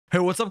Hey,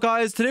 what's up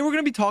guys? Today we're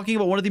going to be talking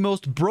about one of the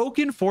most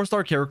broken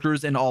 4-star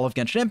characters in all of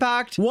Genshin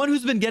Impact, one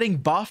who's been getting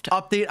buffed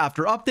update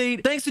after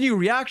update thanks to new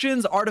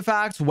reactions,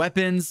 artifacts,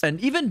 weapons, and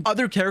even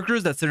other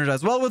characters that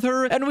synergize well with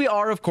her, and we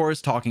are of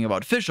course talking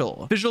about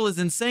Fischl. Fischl is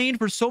insane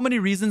for so many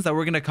reasons that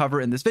we're going to cover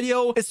in this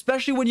video,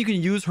 especially when you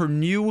can use her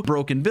new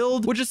broken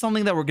build, which is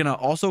something that we're going to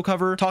also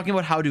cover, talking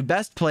about how to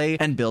best play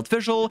and build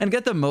Fischl and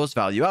get the most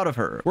value out of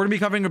her. We're going to be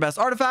covering her best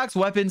artifacts,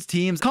 weapons,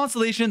 teams,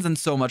 constellations, and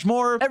so much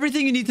more.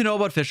 Everything you need to know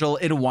about Fischl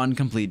in one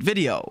complete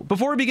video.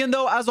 Before we begin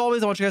though, as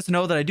always, I want you guys to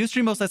know that I do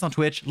stream most nights on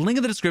Twitch, link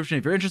in the description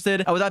if you're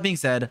interested. And with that being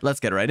said, let's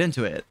get right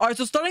into it. All right,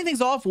 so starting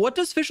things off, what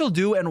does Fischl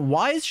do and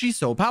why is she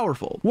so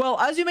powerful? Well,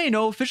 as you may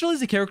know, Fischl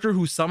is a character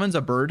who summons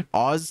a bird,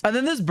 Oz, and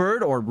then this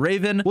bird or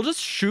raven will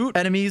just shoot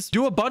enemies,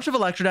 do a bunch of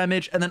electro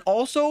damage, and then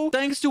also,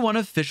 thanks to one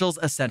of Fischl's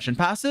ascension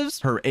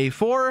passives, her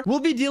A4,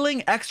 will be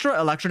dealing extra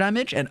electro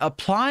damage and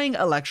applying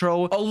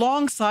electro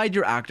alongside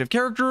your active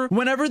character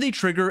whenever they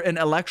trigger an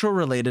electro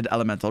related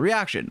elemental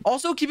reaction.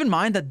 Also keep in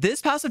mind that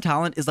this passive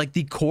talent is like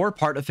the core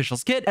part of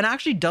Fischl's kit and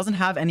actually doesn't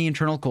have any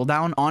internal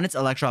cooldown on its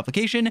electro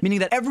application, meaning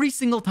that every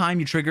single time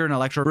you trigger an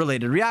electro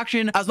related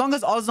reaction, as long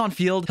as Oz is on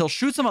field, he'll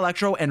shoot some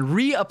electro and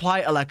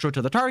reapply electro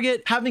to the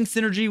target, having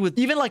synergy with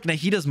even like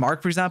Nahida's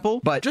Mark, for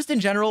example. But just in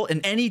general, in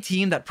any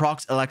team that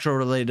procs electro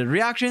related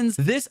reactions,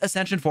 this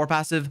Ascension 4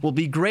 passive will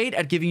be great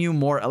at giving you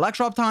more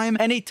electro uptime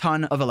and a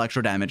ton of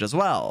electro damage as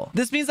well.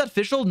 This means that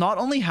Fischl not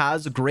only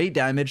has great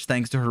damage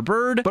thanks to her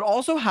bird, but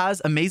also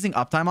has amazing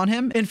uptime on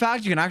him. In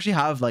fact, you can actually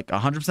have like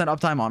 100%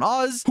 uptime on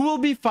Oz, who will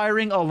be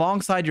firing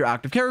alongside your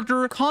active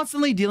character,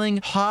 constantly dealing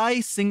high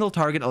single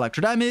target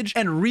electro damage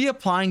and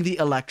reapplying the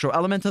electro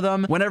element to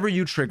them whenever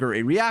you trigger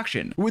a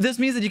reaction. This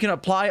means that you can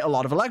apply a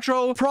lot of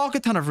electro, proc a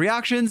ton of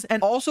reactions,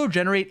 and also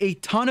generate a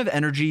ton of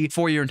energy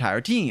for your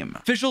entire team.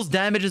 Fischl's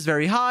damage is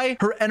very high,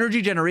 her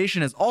energy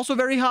generation is also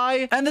very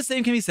high, and the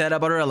same can be said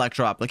about her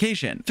electro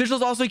application.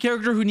 Fischl's also a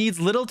character who needs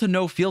little to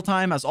no field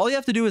time, as all you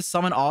have to do is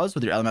summon Oz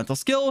with your elemental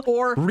skill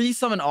or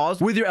re-summon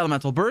Oz with your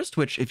elemental burst,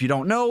 which if you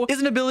don't know is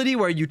an ability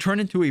where you turn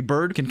into a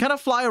bird, can kind of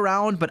fly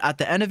around, but at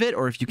the end of it,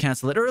 or if you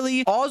cancel it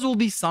early, Oz will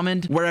be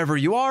summoned wherever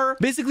you are,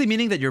 basically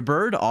meaning that your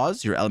bird,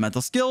 Oz, your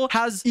elemental skill,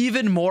 has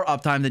even more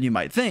uptime than you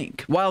might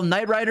think. While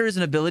Night Rider is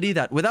an ability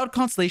that without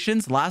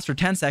Constellations lasts for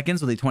 10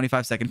 seconds with a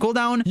 25-second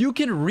cooldown, you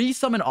can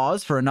re-summon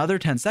Oz for another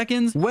 10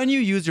 seconds when you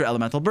use your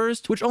elemental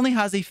burst, which only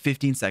has a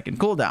 15-second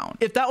cooldown.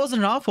 If that wasn't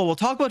enough, well, we'll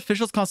talk about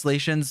Fischl's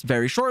Constellations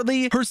very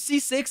shortly. Her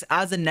C6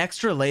 adds an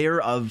extra layer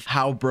of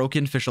how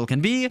broken Fischl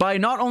can be by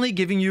not only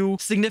giving you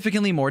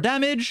significantly more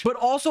damage, but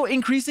also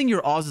increasing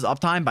your Oz's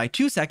uptime by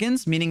 2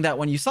 seconds, meaning that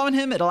when you summon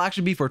him, it'll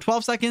actually be for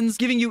 12 seconds,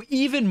 giving you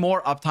even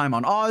more uptime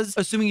on Oz,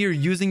 assuming you're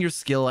using your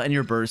skill and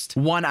your burst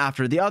one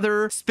after the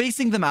other,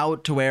 spacing them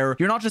out to where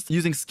you're not just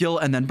using skill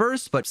and then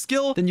burst, but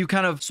skill, then you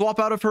kind of swap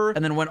out of her,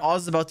 and then when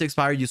Oz is about to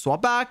expire, you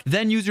swap back,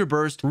 then use your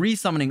burst,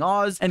 re-summoning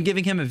Oz, and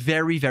giving him a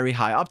very, very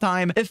high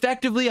uptime,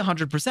 effectively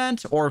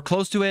 100% or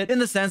close to it, in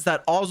the sense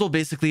that Oz will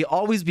basically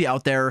always be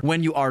out there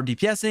when you are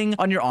DPSing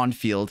on your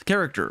on-field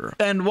character.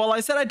 And while I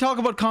said I'd talk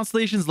about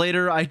Constellations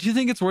later, I do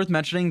think it's worth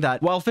mentioning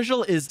that while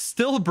Fischl is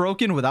still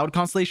broken without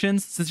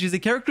Constellations, since she's a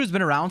character who's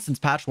been around since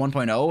patch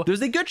 1.0,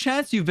 there's a good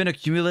chance you've been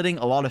accumulating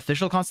a lot of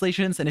Fischl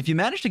Constellations, and if you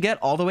manage to get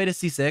all the way to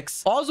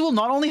C6, Oz will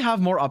not only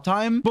have more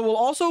uptime, but will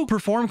also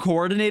perform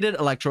coordinated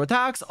electro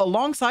attacks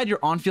alongside your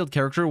on-field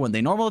character when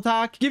they normal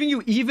attack, giving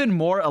you even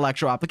more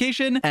electro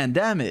application and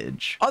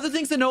damage. Other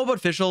things to know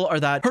about Fischl are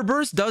that her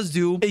burst does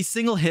do a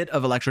single hit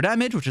of electro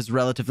damage, which is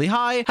relatively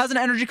high, has an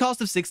energy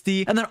cost of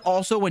 60, and then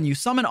also when you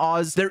summon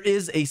Oz, there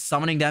is a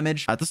summoning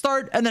damage at the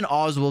start, and then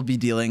Oz will be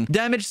dealing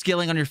damage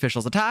scaling on your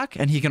Fischl's attack,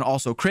 and he can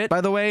also crit,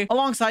 by the way,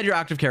 alongside your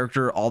active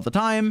character all the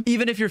time,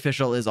 even if your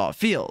Fischl is off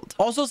field.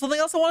 Also, something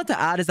else I wanted to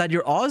add is that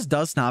your Oz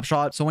does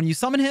snapshot, so when you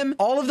summon him,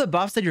 all of the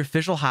buffs that your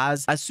Fischl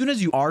has, as soon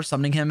as you are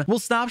summoning him, will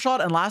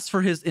snapshot and last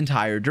for his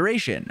entire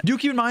duration. Do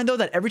keep in mind though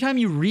that every time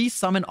you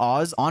re-summon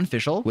Oz on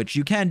Fischl, which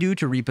you can do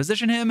to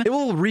reposition him, it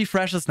will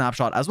refresh the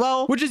snapshot as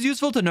well, which is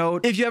useful to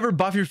note. If you ever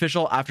buff your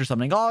Fischl after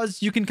summoning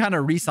Oz, you can kind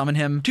of re-summon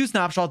him to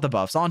snapshot the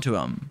buffs onto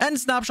him. And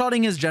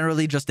snapshotting is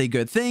generally just a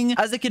good thing,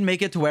 as it can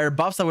make it to where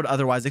buffs that would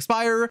otherwise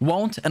expire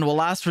won't and will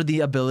last for the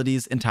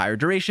ability's entire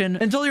duration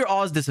until your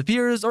Oz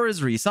disappears or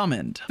is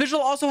re-summoned. Fischl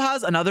also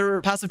has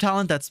another passive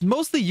talent that's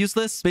mostly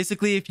useless.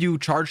 Basically, if you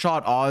charge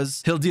shot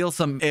Oz, he'll deal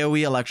some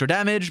AoE electro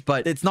damage,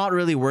 but it's not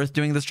really worth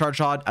doing this charge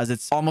shot as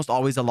it's almost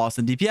always a loss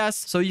in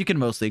DPS, so you can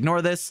mostly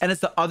ignore this. And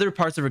it's the other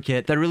parts of her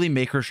kit that really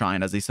make her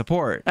shine as a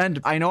support. And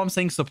I know I'm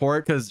saying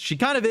support because she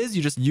kind of is.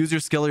 You just use your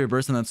skill or your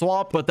burst and then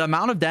swap, but the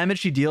amount of damage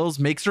she deals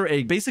makes her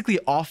a basically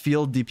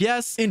off-field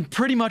DPS in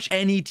pretty much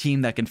any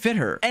team that can fit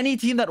her. Any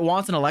team that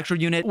wants an electro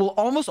unit will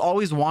almost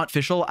always want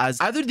Fischl as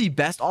either the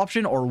best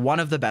option or one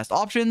of the best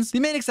options, the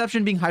main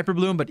exception being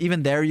Hyperbloom, but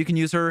even there you can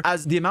use her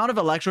as the amount of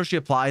electro she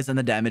applies and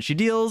the damage she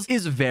deals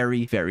is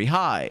very, very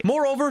high.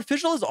 Moreover,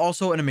 Fischl is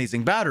also an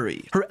amazing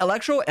battery. Her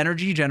electro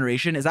energy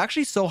generation is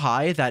actually so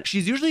high that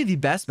she's usually the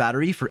best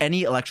battery for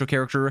any electro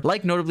character,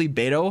 like notably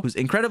Beto, who's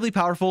incredibly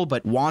powerful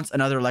but wants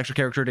another electro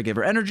character to give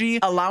her energy,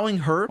 allowing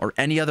her or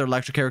any other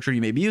electro character character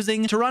you may be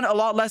using to run a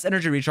lot less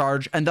energy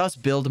recharge and thus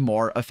build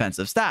more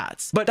offensive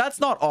stats. But that's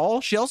not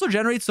all. She also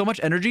generates so much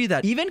energy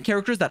that even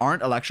characters that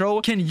aren't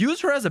Electro can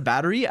use her as a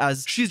battery,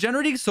 as she's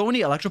generating so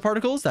many Electro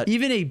particles that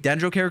even a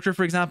Dendro character,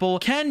 for example,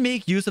 can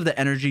make use of the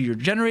energy you're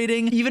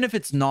generating. Even if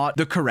it's not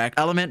the correct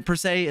element per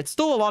se, it's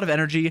still a lot of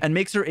energy and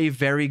makes her a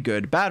very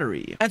good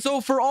battery. And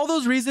so for all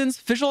those reasons,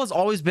 Fischl has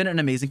always been an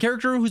amazing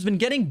character who's been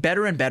getting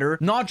better and better,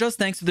 not just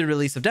thanks to the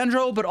release of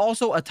Dendro, but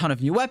also a ton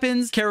of new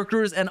weapons,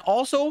 characters, and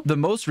also the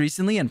most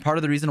recently, and part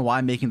of the reason why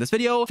I'm making this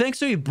video, thanks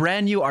to a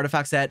brand new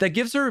artifact set that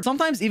gives her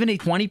sometimes even a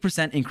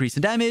 20% increase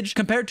in damage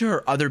compared to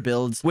her other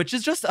builds, which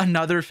is just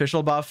another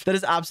Fischl buff that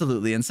is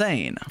absolutely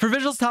insane. For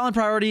Fischl's talent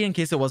priority, in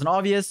case it wasn't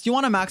obvious, you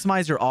want to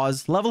maximize your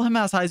Oz, level him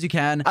as high as you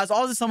can, as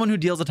Oz is someone who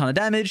deals a ton of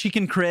damage, he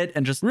can crit,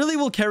 and just really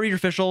will carry your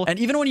Fischl. And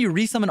even when you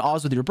resummon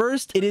Oz with your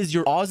burst, it is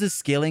your Oz's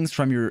scalings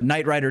from your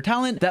Knight Rider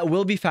talent that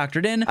will be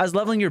factored in, as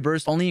leveling your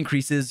burst only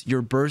increases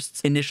your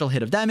burst's initial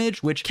hit of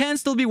damage, which can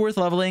still be worth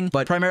leveling,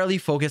 but primarily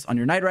focus on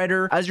your Knight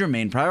Rider as your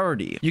main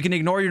priority. You can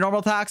ignore your normal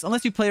attacks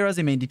unless you play her as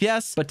a main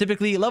DPS, but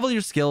typically level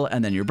your skill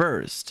and then your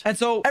burst. And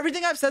so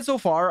everything I've said so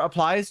far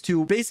applies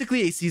to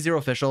basically a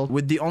C0 Fischl,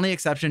 with the only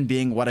exception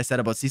being what I said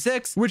about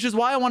C6, which is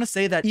why I want to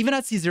say that even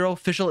at C0,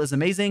 Fischl is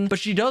amazing, but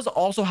she does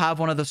also have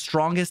one of the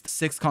strongest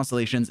 6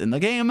 constellations in the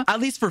game, at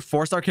least for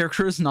 4-star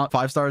characters, not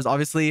 5 stars,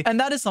 obviously, and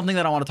that is something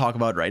that I want to talk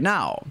about right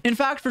now. In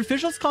fact, for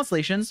Fischl's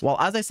constellations, while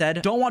as I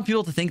said, don't want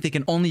people to think they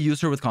can only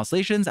use her with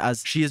constellations,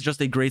 as she is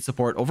just a great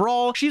support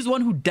overall, she's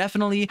one who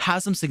definitely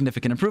has some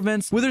significant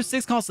improvements, with her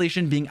 6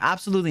 constellation being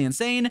absolutely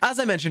insane, as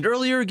I mentioned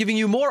earlier, giving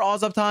you more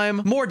Oz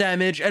uptime, more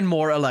damage, and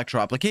more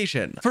Electro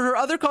application. For her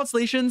other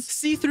constellations,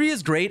 C3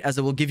 is great as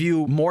it will give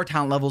you more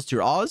talent levels to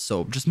your Oz,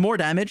 so just more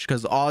damage,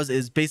 because Oz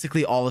is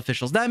basically all of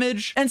Fischl's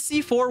damage, and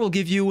C4 will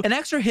give you an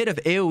extra hit of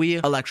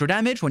AoE Electro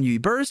damage when you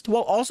burst,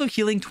 while also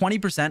healing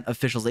 20% of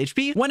Fischl's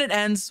HP when it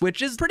ends,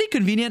 which is pretty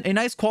convenient, a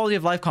nice quality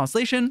of life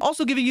constellation,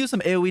 also giving you some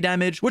AoE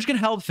damage, which can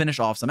help finish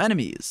off some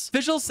enemies.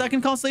 Fischl's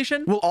second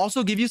constellation will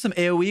also give you some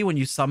AoE when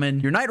you summon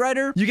your Knight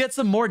Rider. You get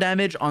some more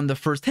damage on the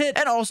first hit,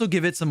 and also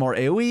give it some more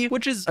AoE,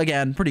 which is,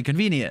 again, pretty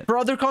convenient. For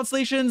other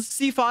constellations,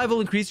 C5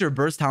 will increase your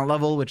burst talent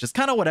level, which is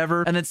kind of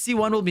whatever, and then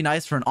C1 will be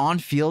nice for an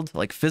on-field,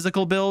 like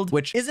physical build,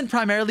 which isn't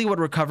primarily what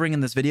we're covering in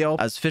this video,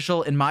 as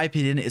Fischl, in my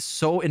opinion, is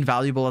so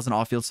invaluable as an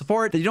off-field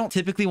support that you don't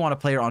typically want to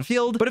play her on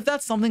field, but if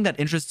that's something that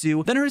interests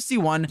you, then her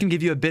C1 can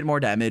give you a bit more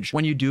damage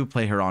when you do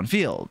play her on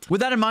field.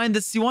 With that in mind,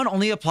 this C1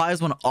 only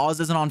applies when Oz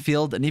isn't on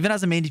field, and even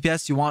as a main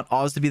DPS, you want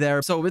Oz to be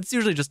there, so it's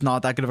usually just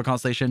not that good of a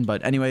constellation,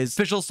 but anyways,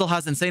 Fischl still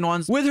has insane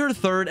ones, with her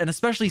third and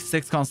especially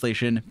 6th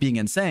constellation being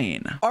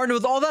insane. Alright,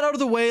 with all that out of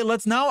the way,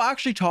 let's now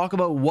actually talk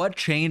about what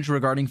changed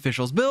regarding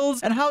Fischl's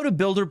builds and how to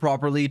build her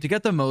properly to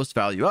get the most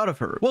value out of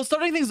her. Well,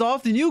 starting things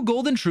off, the new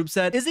Golden Troop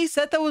set is a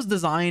set that was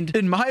designed,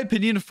 in my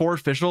opinion, for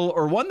Fischl,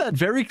 or one that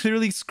very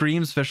clearly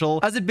screams Fischl,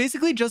 as it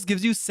basically just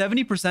gives you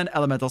 70%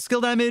 elemental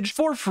skill damage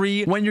for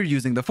free when you're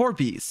using the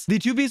 4-piece. The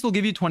 2-piece will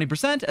give you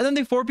 20%, and then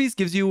the 4-piece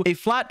gives you a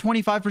flat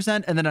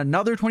 25% and then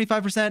another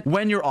 25%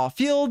 when you're off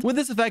field, with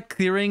this effect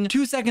clearing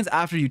 2 seconds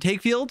after you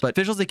take field. But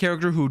Fischl's a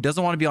character who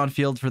doesn't want to be on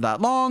field for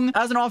that long.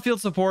 As an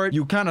off-field support,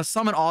 you kind of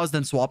summon Oz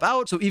then swap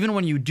out, so even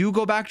when you do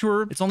go back to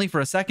her, it's only for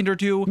a second or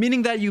two,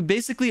 meaning that you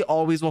basically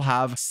always will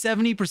have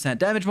 70%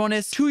 damage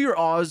bonus to your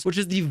Oz, which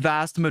is the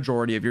vast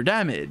majority of your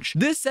damage.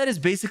 This set is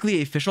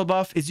basically a Fischl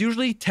buff. It's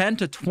usually 10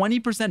 to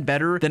 20%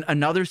 better than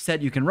another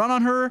set you can run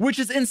on her, which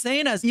is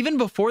insane, as even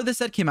before this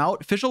set came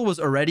out, Fischl was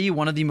already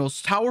one of the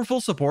most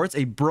powerful supports,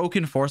 a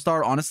broken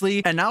 4-star,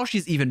 honestly, and now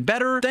she's even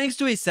better thanks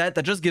to a set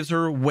that just gives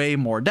her way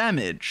more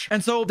damage.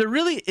 And so there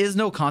really is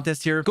no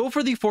contest here. Go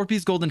for the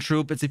 4-piece Golden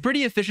Troop. It's a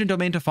pretty efficient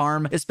domain to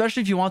farm,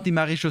 especially if you want the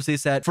Maréchaussée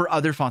set for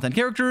other Fontaine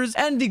characters,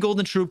 and the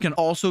Golden Troop can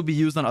also be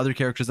used on other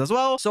characters as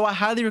well, so I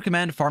highly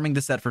recommend farming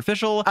this set for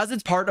Fischl, as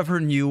it's part of her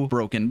new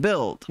broken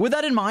build. With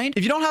that in mind,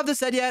 if you don't have this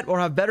set yet or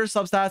have better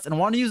substats and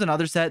want to use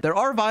another set, there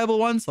are viable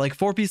ones like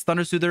 4-piece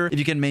Thunder Soother if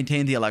you can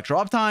maintain the Electro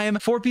uptime,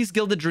 4-piece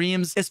Gilded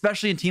Dreams,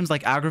 especially in teams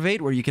like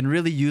Aggravate where you can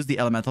really use the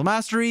Elemental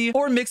Mastery,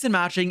 or mix and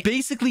matching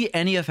basically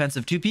any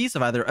offensive 2-piece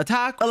of either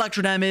attack,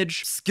 electro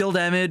damage, skill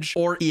damage,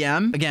 or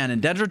EM, again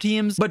in Dendro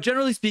teams. But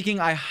generally speaking,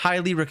 I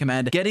highly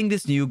recommend getting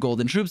this new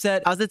Golden Troop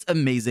set, as it's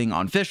amazing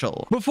on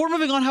Fischl. Before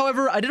moving on,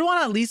 however, I did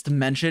want to at least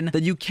mention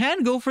that you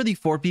can go for the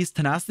 4-piece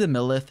Tenacity of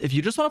Millith if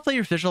you just want to play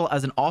your Fischl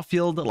as an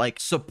off-field, like,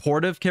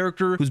 supportive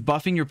character who's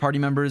buffing your party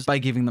members by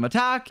giving them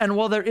attack. And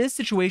while there is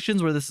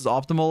situations where this is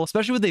optimal,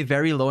 especially with a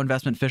very low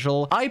investment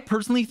Fischl, I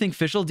personally think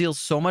Fischl deals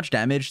so much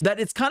damage that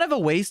it's kind of a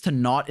waste to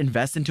not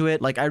invest into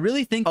it. Like, I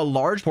really think a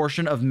large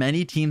portion of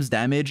many teams'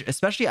 damage,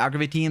 especially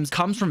Aggravate teams,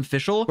 comes from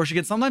Fischl, where she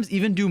can sometimes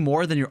even do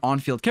more than your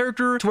on-field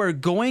character, to where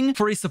going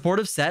for a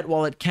supportive set,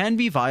 while it can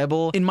be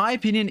viable, in my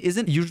opinion,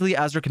 isn't usually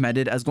as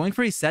recommended as going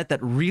for a set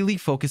that really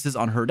focuses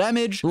on her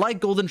damage, like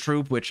Golden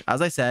Troop, which,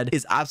 as I said,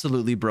 is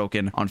absolutely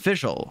broken on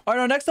Fischl. Alright,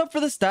 now next up for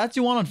the stats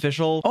you want on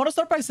Fischl, I want to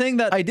start by saying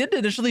that I did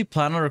initially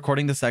plan on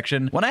recording this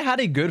section when I had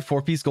a good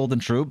 4-piece Golden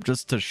Troop,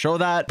 just to show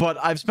that, but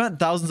I've spent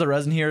thousands of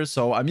resin here,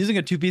 so I'm using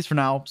a 2-piece for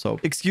now, so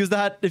excuse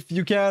that if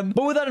you can.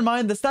 But with that in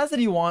mind, the stats that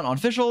you want on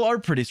Fischl are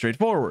pretty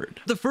straightforward.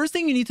 The first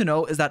thing you need to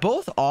know is that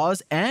both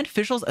Oz and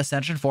Fischl's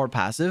Ascension 4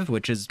 passive,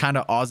 which is kind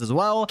of Oz as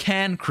well,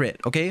 can crit,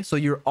 okay? So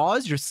your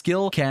Oz, your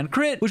skill can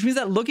crit, which means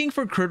that looking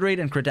for crit rate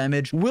and crit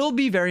damage will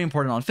be very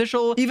important on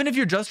Fischl, even if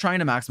you're just trying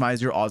to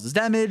maximize your Oz's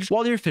damage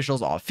while your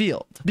Fischl's off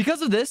field.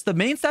 Because of this, the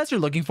main stats you're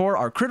looking for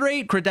are crit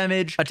rate, crit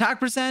damage, attack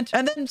percent,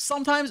 and then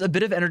sometimes a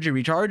bit of energy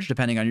recharge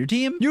depending on your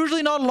team.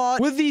 Usually not a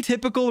lot, with the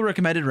typical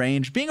recommended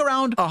range being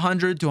around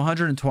 100 to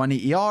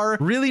 120 ER.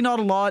 Really not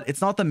a lot.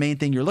 It's not the main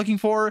thing you're looking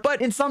for,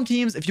 but in some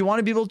teams, if you want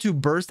to be able to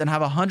burst and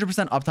have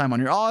 100% uptime on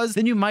your Oz,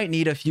 then you might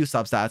need a few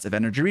substats of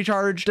energy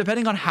recharge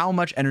depending on how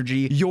much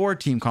energy your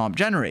team comp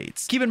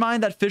generates. Keep in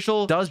mind that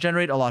Fischl does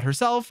generate a lot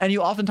herself, and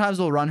you oftentimes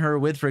will run her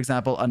with, for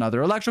example,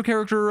 another electro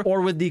character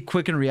or with the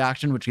quicken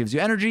reaction, which gives you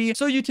energy,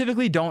 so you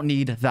typically don't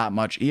need that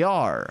much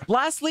ER.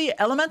 Lastly,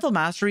 elemental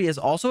mastery is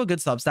also a good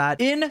substat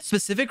in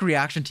specific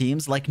reaction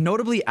teams, like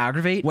notably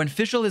aggravate. When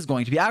Fischl is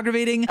going to be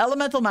aggravating,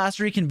 elemental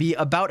mastery can be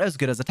about as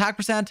good as attack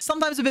percent,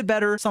 sometimes a bit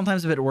better,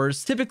 sometimes a bit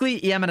worse.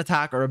 Typically, EM and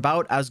attack are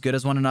about as good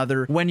as one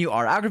another when you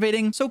are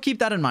aggravating, so keep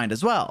that in mind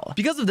as well.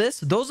 Because of this,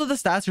 those are the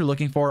stats you're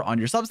looking for on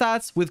your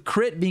substats, with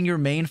crit being your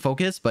main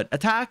focus, but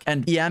attack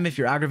and EM if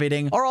you're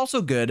aggravating are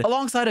also good,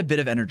 alongside a bit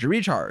of energy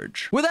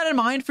recharge. With that in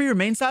mind, for your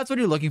main stats, what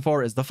you're looking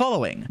for is the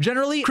following.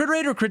 Generally, crit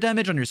rate or crit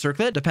damage on your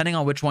circlet, depending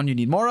on which one you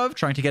need more of,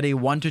 trying to get a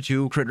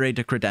 1:2 crit rate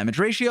to crit damage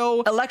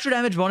ratio, electro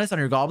damage bonus on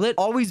your goblet,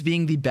 always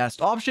being the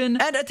best option,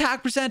 and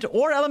attack percent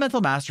or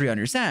elemental mastery on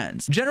your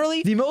sands.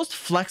 Generally, the most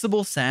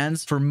flexible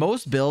sands for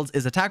most builds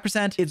is attack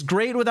percent. It's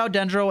great without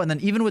Dendro, and then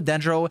even with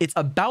Dendro, it's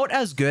about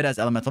as good as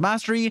elemental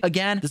mastery.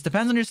 Again, this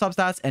depends on your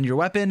substats and your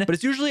weapon, but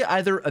it's usually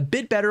either a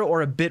bit better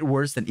or a bit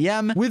worse than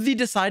EM, with the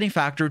deciding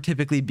factor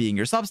typically being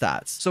your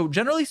substats. So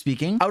generally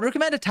speaking, I would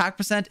recommend attack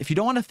percent if you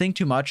don't want to think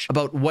too much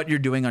about what you're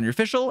doing on your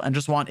Fischl and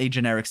just want a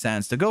generic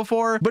sands to go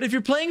for. But if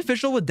you're playing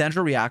Fischl with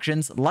Dendro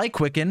reactions like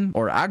quicken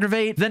or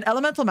aggravate, then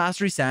elemental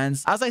mastery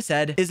sands, as I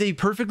said, is a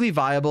perfectly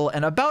viable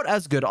and about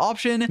as good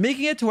option,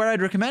 making it to where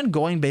I'd recommend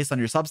going based on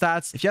your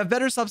substats. If you have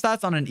better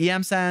substats on an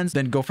EM sands,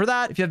 then go for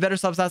that. If you have better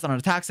substats on an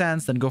attack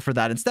sands, then go for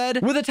that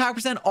instead, with attack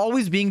percent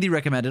always being the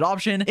recommended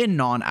option in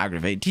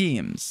non-aggravate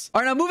teams.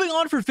 All right, now moving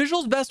on for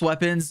Fischl's best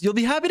weapons, you'll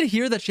be happy to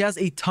hear that she has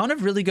a ton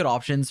of really good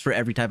options for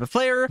every type of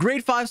player,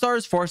 great 5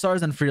 stars, 4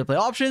 stars, and free-to-play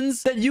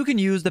options that you can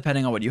use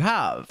depending on what you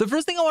have. The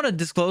first thing I want to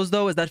disclose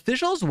though is that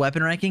Fischl's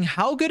weapon ranking,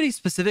 how good a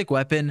specific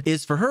weapon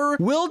is for her,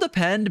 will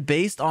depend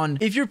based on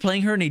if you're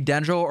playing her in a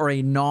Dendro or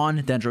a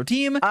non-Dendro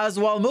team, as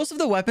while most of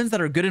the weapons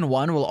that are good in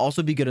one will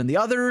also be good in the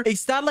other. A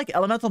stat like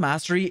elemental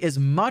mastery is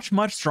much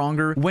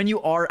stronger when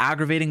you are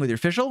aggravating with your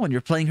Fischl, when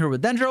you're playing her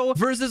with Dendro,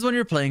 versus when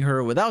you're playing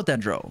her without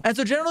Dendro. And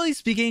so generally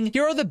speaking,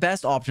 here are the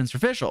best options for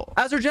Fischl.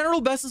 As her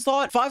general best in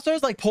slot, 5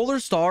 stars like Polar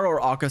Star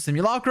or Akka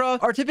Simulacra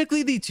are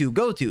typically the two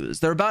go-tos.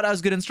 They're about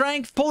as good in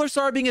strength, Polar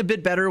Star being a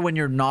bit better when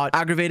you're not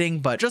aggravating,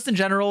 but just in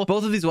general,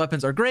 both of these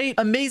weapons are great,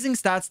 amazing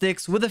stat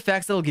sticks with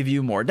effects that'll give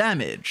you more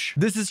damage.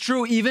 This is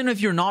true even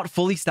if you're not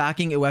fully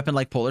stacking a weapon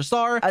like Polar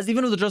Star, as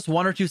even with just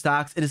 1 or 2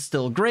 stacks, it is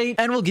still great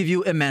and will give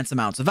you immense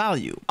amounts of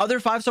value. Other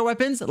 5-star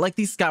weapons like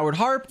the Skyward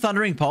Harp,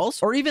 Thundering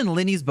Pulse, or even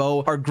Linny's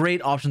Bow are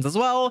great options as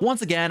well,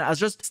 once again as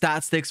just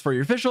stat sticks for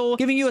your Fischl,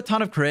 giving you a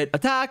ton of crit,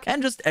 attack,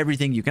 and just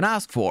everything you can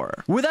ask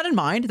for. With that in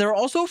mind, there are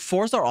also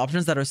 4-star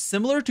options that are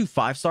similar to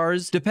 5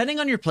 stars depending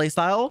on your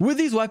playstyle, with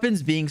these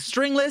weapons being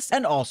Stringless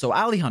and also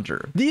Alley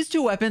Hunter. These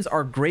two weapons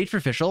are great for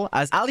Fischl,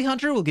 as Alley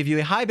Hunter will give you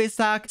a high base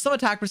attack, some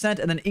attack percent,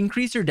 and then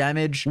increase your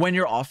damage when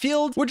you're off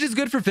field, which is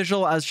good for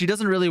Fischl as she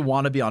doesn't really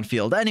want to be on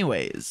field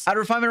anyways. At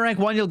refinement rank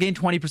 1, you'll gain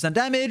 20%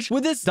 damage,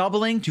 with this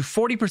doubling to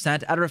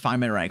 40% at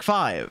refinement rank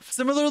 5.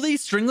 Similarly,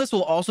 Stringless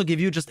will also give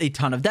you just a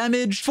ton of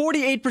damage,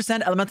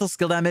 48% elemental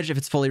skill damage if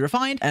it's fully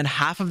refined, and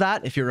half of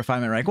that if you're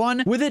refinement rank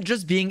 1, with it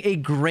just being a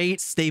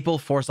great staple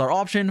 4-star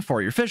option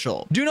for your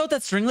Fischl. Do note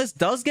that Stringless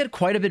does get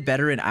quite a bit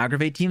better in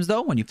aggravate teams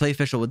though when you play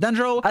Fischl with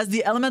Dendro, as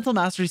the elemental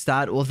mastery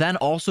stat will then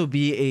also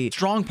be a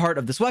strong part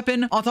of this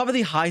weapon on top of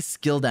the high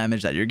skill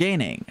damage that you're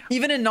gaining.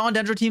 Even in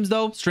non-Dendro teams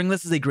though,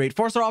 Stringless is a great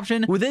 4-star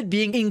option, with it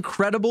being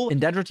incredible in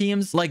Dendro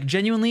teams. Like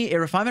genuinely, a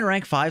refinement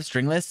rank 5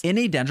 Stringless in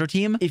a Dendro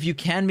team, if you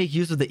can make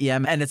use of the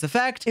EM and its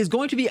effect, is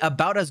going to be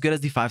about as good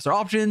as the 5-star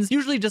options,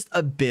 usually just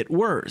a bit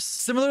worse.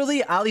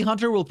 Similarly, Alley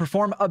Hunter will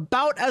perform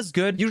about as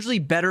good, usually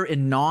better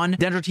in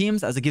non-Dendro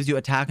teams, as it gives you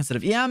attack instead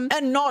of EM,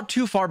 and not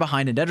too far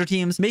behind in Dendro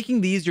teams,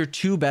 making these your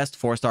 2 best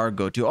 4-star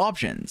go-to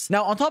options.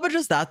 Now, on top of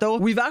just that though,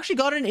 we've actually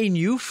gotten a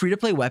new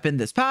free-to-play weapon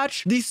this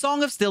patch, the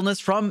Song of Stillness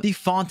from the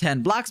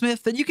Fontaine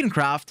blacksmith that you can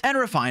craft and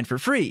refine for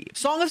free.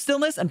 Song of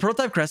Stillness and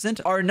Prototype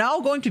Crescent are now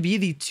going to be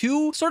the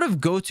 2 sort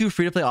of go-to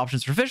free-to-play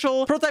options for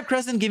Fischl. Prototype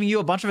Crescent giving you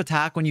a bunch of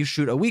attack when you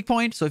shoot a weak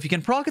point, so if you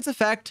can proc its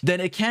effect, then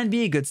it can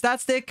be a good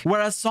stat stick,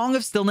 whereas Song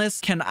of Stillness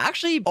can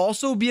actually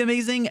also be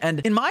amazing and,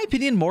 in my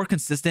opinion, more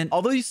consistent.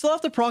 Although you still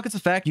have to proc its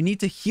effect, you need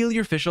to heal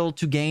your Fischl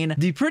to gain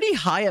the pretty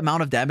high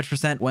amount of damage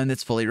percent when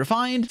it's fully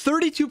refined.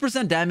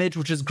 32% damage,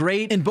 which is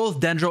great in both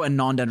Dendro and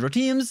non-Dendro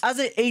teams, as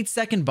an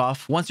 8-second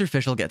buff once your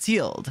Fischl gets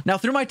healed. Now,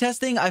 through my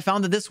testing, I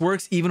found that this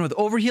works even with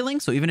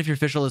overhealing, so even if your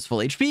Fischl is full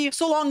HP,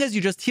 so long as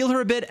you just just heal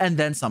her a bit and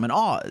then summon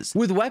Oz.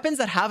 With weapons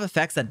that have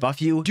effects that buff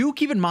you, do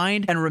keep in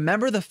mind and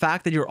remember the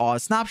fact that your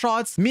Oz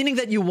snapshots, meaning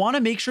that you want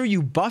to make sure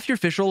you buff your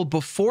Fischl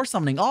before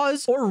summoning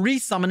Oz or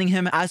re-summoning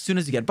him as soon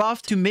as you get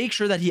buffed to make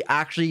sure that he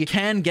actually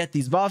can get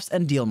these buffs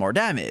and deal more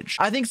damage.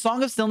 I think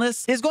Song of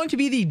Stillness is going to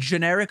be the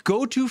generic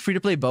go-to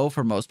free-to-play bow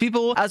for most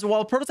people, as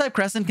while Prototype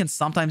Crescent can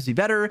sometimes be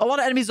better, a lot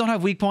of enemies don't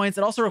have weak points.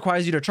 It also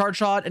requires you to charge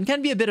shot and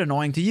can be a bit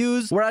annoying to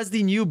use, whereas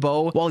the new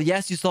bow, while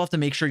yes, you still have to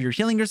make sure you're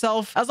healing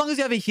yourself, as long as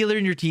you have a healer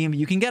in your team,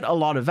 you can get a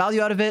lot of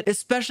value out of it,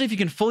 especially if you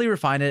can fully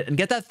refine it and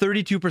get that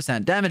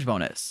 32% damage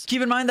bonus.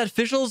 Keep in mind that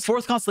Fischl's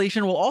 4th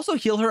Constellation will also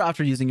heal her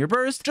after using your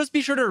burst. Just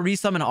be sure to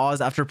resummon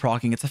Oz after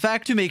proccing its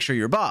effect to make sure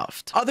you're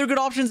buffed. Other good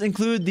options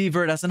include the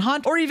Viridescent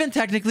Hunt, or even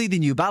technically the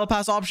new Battle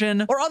Pass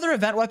option, or other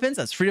event weapons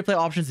as free-to-play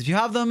options if you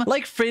have them,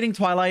 like Freighting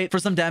Twilight for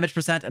some damage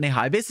percent and a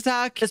high base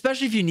attack,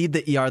 especially if you need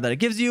the ER that it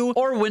gives you,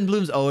 or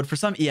Windbloom's Ode for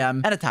some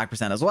EM and attack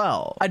percent as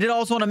well. I did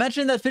also want to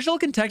mention that Fischl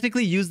can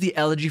technically use the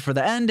Elegy for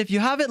the end if you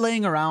have it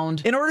laying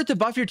around in order to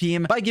buff your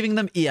team by giving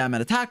them EM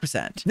and attack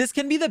percent. This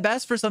can be the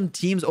best for some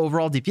teams'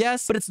 overall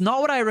DPS, but it's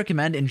not what I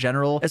recommend in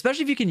general,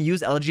 especially if you can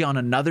use Elegy on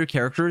another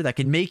character that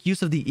can make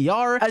use of the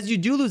ER, as you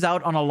do lose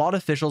out on a lot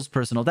of Fischl's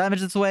personal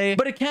damage this way,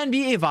 but it can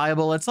be a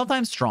viable and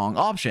sometimes strong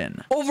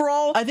option.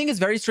 Overall, I think it's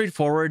very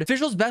straightforward.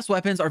 Fischl's best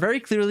weapons are very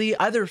clearly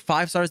either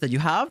 5 stars that you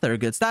have that are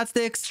good stat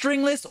sticks,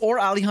 Stringless or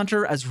Alley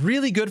Hunter as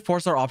really good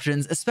 4-star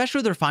options, especially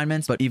with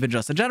refinements, but even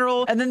just in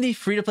general, and then the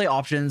free-to-play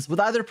options with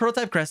either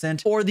Prototype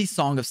Crescent or the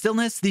Song of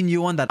Stillness, the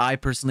new one that I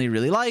personally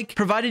really like,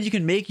 provided you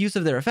can make use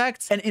of their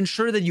effects and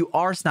ensure that you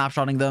are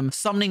snapshotting them,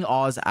 summoning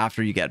Oz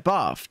after you get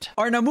buffed.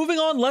 Alright, now moving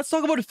on, let's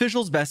talk about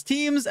Fischl's best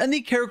teams and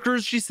the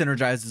characters she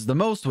synergizes the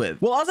most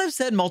with. Well, as I've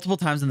said multiple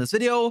times in this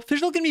video,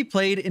 Fischl can be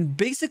played in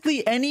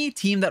basically any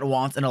team that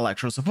wants an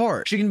Electro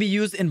support. She can be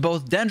used in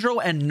both Dendro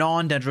and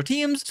non-Dendro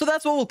teams, so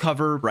that's what we'll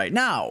cover right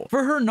now.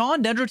 For her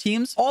non-Dendro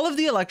teams, all of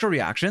the Electro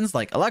reactions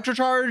like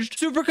Electrocharged,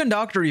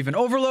 Superconduct, or even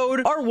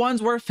Overload are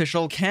ones where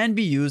Fischl can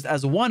be used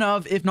as one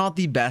of, if not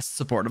the best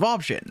supportive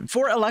option.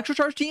 For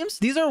Electrocharge teams,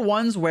 these are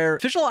ones where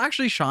Fischl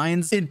actually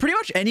shines in pretty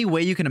much any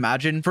way you can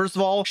imagine. First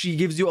of all, she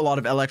gives you a lot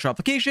of Electro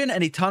application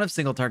and a ton of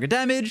single target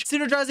damage,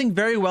 synergizing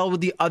very well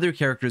with the other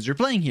characters you're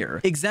playing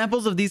here.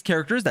 Examples of these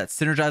characters that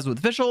synergize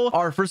with Fischl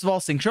are, first of all,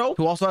 Xingqiu,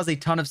 who also has a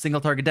ton of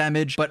single target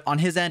damage, but on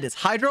his end is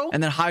Hydro,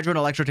 and then Hydro and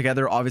Electro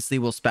together obviously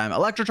will spam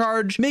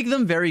Electrocharge, make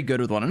them very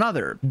good with one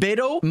another.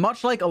 Beidou,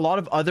 much like a lot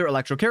of other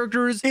Electro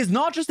characters, is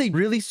not just a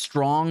really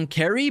strong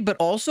carry, but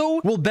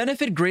also will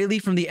benefit greatly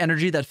from the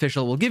energy that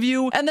Fischl will give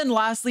you. And then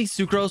lastly,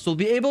 Sucrose will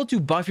be able to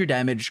buff your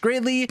damage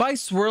greatly by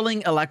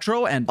swirling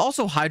Electro and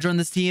also Hydro in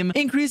this team,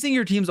 increasing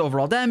your team's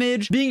overall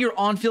damage, being your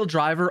on-field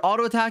driver,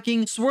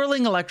 auto-attacking,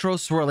 swirling Electro,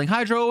 swirling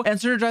Hydro, and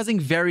synergizing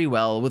very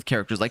well with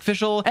characters like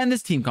Fischl and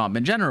this team comp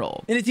in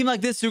general. In a team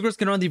like this, Sucrose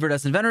can run the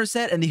Viridescent Veneer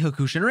set and the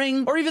Hakushin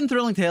Ring, or even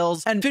Thrilling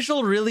Tales, and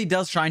Fischl really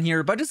does shine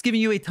here by just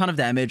giving you a ton of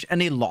damage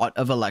and a lot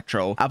of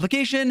Electro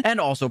application and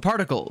also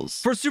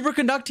particles. For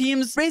Superconduct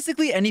teams,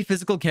 basically any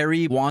physical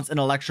carry wants an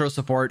Electro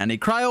support and a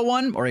Cryo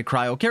one or a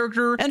Cryo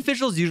character, and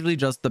Fischl's usually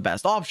just the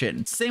best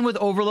option. Same with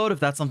Overload if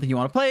that's something you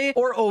want to play,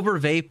 or Over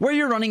Vape, where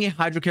you're running a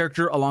Hydro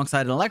character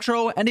alongside an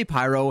Electro and a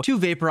Pyro to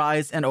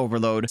vaporize and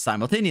overload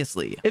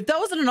simultaneously. If that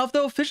wasn't enough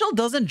though, Fischl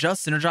doesn't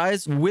just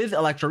synergize with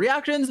Electro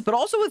reactions, but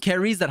also with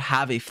carries that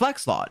have a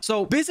flex slot.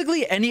 So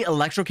basically any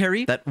Electro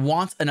carry that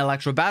wants an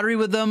Electro battery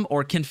with them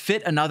or can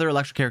fit another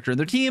Electro character in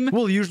their team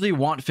will usually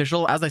want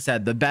Fischl, as I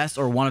said, the best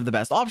or one of the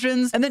best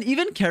options. And then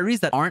even carries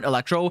that aren't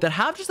Electro that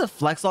have just a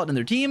flex slot in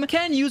their team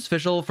can use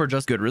Fischl for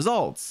just good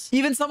results.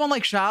 Even someone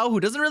like Xiao, who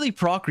doesn't really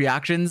proc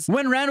reactions,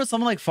 when ran with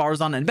someone like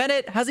Farzan and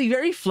Bennett, has a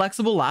very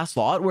flexible last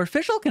slot where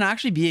Fischl can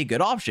actually be a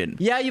good option.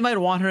 Yeah, you might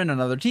want her in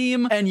another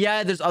team, and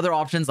yeah, there's other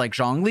options like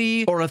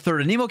Zhongli or a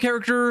third Anemo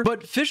character,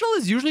 but Fischl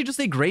is usually just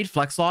a great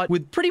flex slot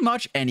with pretty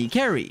much any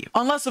carry.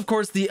 Unless, of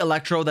course, the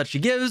Electro that she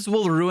gives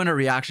will ruin a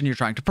reaction you're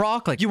trying to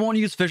proc. Like, you won't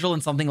use Fischl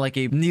in something like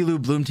a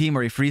Nilou Bloom team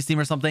or a Freeze team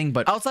or something,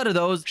 but outside of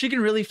those, she can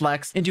really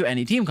flex into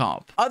any team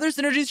comp. Other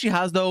synergies she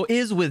has, though,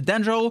 is with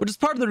Dendro, which is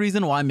part of the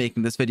reason why I'm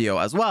making this video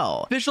as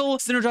well. Fischl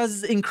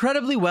synergizes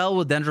incredibly well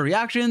with Dendro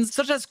reactions,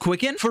 such as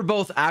Quicken for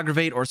both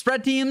Aggravate or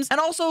Spread teams, and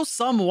also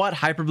somewhat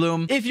Hyper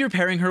Bloom if you're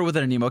pairing her with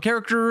an Anemo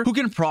character who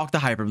can proc the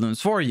Hyper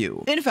Blooms for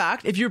you. In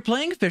fact, if you're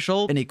playing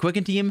Fischl in a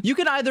Quicken team, you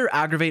can either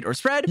Aggravate or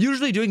Spread,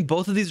 usually doing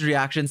both of these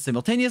reactions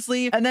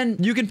simultaneously, and then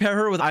you can pair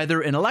her with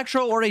either an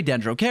Electro or a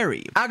Dendro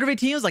carry. Aggravate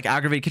teams like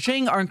Aggravate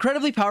Kaching are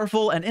incredibly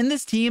powerful, and in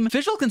this team,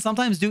 Fischl can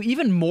sometimes do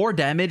even more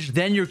damage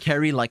than your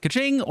carry like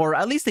Kaching, or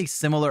at least a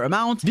similar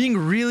amount, being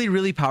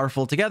really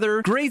powerful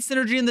together. Great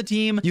synergy in the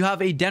team. You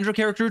have a Dendro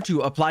character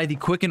to apply the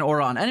Quicken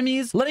aura on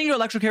enemies, letting your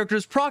Electro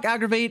characters proc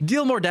Aggravate,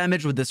 deal more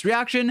damage with this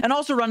reaction, and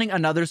also running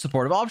another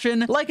supportive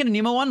option like an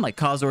Anemo one like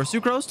Kazu or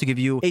Sucrose to give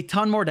you a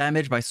ton more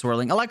damage by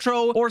swirling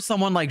Electro, or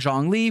someone like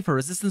Zhongli for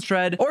resistance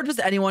tread, or just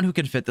anyone who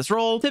can fit this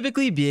role,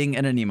 typically being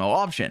an Anemo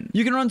option.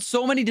 You can run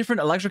so many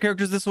different Electro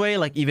characters this way,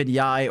 like even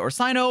Yai or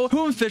Sino,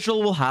 whom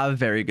Fischl will have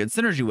very good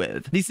synergy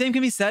with. The same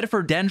can be said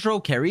for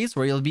Dendro carries,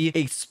 where you'll be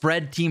a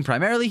spread team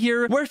primarily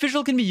here, where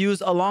Fischl can be used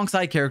use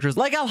alongside characters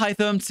like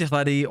Alhaitham,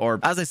 Tsikhledi, or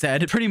as I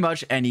said, pretty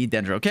much any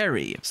Dendro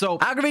carry. So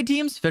aggravate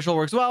teams, Fischl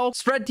works well.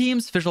 Spread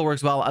teams, Fischl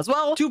works well as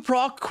well. To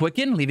proc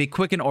Quicken, leave a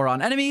Quicken aura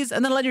on enemies,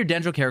 and then let your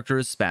Dendro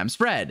characters spam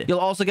spread. You'll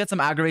also get some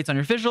aggravates on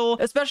your Fischl,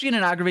 especially in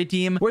an aggravate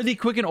team where the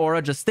Quicken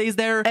aura just stays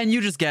there, and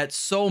you just get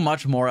so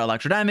much more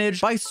electro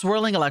damage by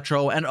swirling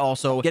electro and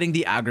also getting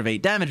the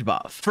aggravate damage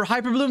buff. For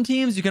Hyperbloom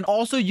teams, you can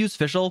also use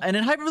Fischl, and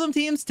in Hyperbloom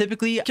teams,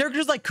 typically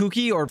characters like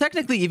Kuki or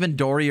technically even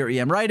Dory or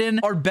EM Raiden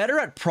are better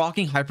at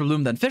proccing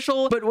Hyperbloom than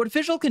Fischl, but what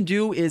Fischl can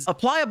do is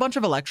apply a bunch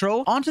of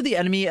electro onto the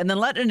enemy and then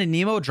let an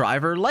Anemo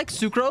driver like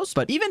Sucrose,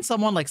 but even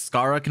someone like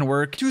Skara can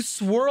work to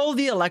swirl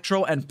the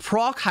electro and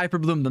proc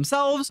Hyperbloom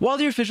themselves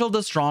while your Fischl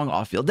does strong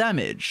off-field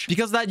damage.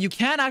 Because of that, you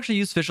can actually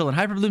use Fischl in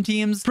Hyperbloom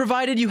teams,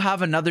 provided you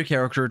have another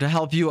character to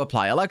help you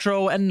apply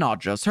electro and not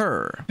just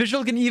her.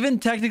 Fischl can even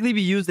technically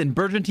be used in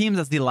Burgeon teams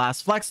as the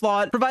last flex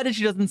slot, provided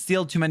she doesn't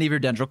steal too many of your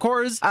Dendro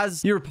cores,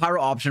 as your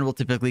Pyro option will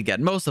typically get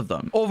most of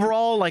them.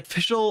 Overall, like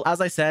Fischl,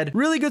 as I said,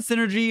 really good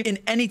synergy in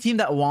any team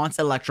that wants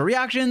electro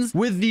reactions,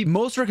 with the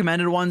most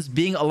recommended ones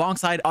being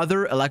alongside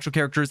other electro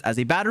characters as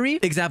a battery,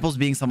 examples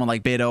being someone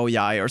like Beto,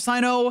 Yai, or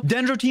Sino.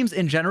 Dendro teams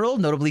in general,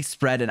 notably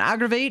Spread and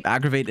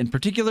Aggravate in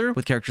particular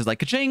with characters like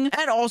Kaching,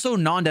 and also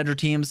non-Dendro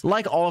teams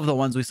like all of the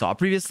ones we saw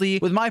previously,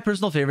 with my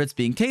personal favorites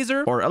being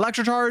Taser or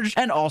Electrocharge,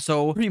 and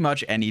also pretty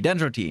much any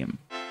Dendro team.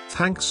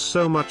 Thanks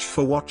so much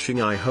for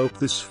watching. I hope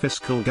this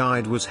Fischl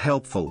guide was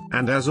helpful,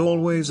 and as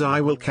always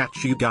I will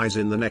catch you guys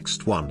in the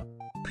next one.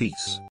 Peace.